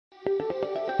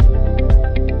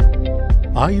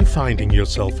Are you finding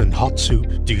yourself in hot soup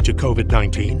due to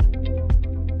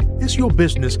COVID-19? Is your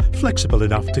business flexible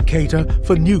enough to cater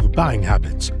for new buying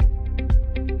habits?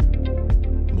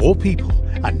 More people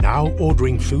are now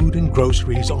ordering food and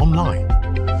groceries online.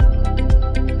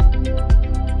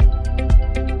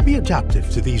 Be adaptive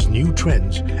to these new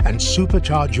trends and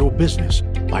supercharge your business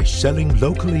by selling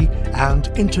locally and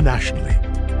internationally.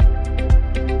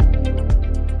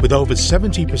 With over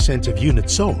 70% of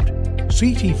units sold,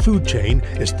 CT Foodchain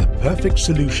is the perfect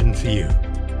solution for you.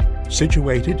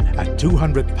 Situated at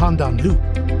 200 Pandan Loop,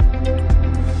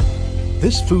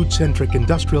 this food-centric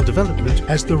industrial development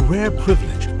has the rare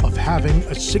privilege of having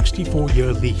a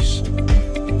 64-year lease.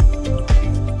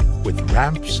 With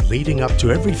ramps leading up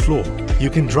to every floor, you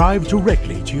can drive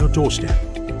directly to your doorstep,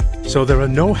 so there are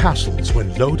no hassles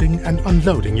when loading and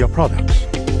unloading your products.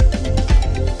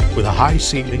 With a high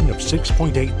ceiling of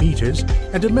 6.8 meters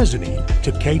and a mezzanine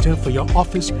to cater for your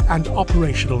office and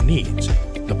operational needs,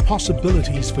 the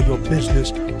possibilities for your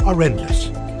business are endless.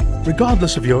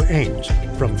 Regardless of your aims,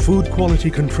 from food quality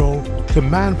control to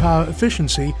manpower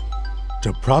efficiency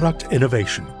to product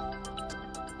innovation.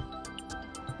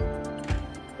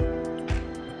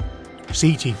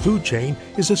 CT Foodchain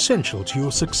is essential to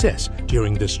your success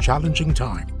during this challenging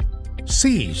time.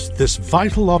 Seize this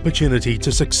vital opportunity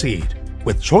to succeed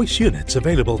with choice units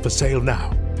available for sale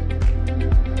now.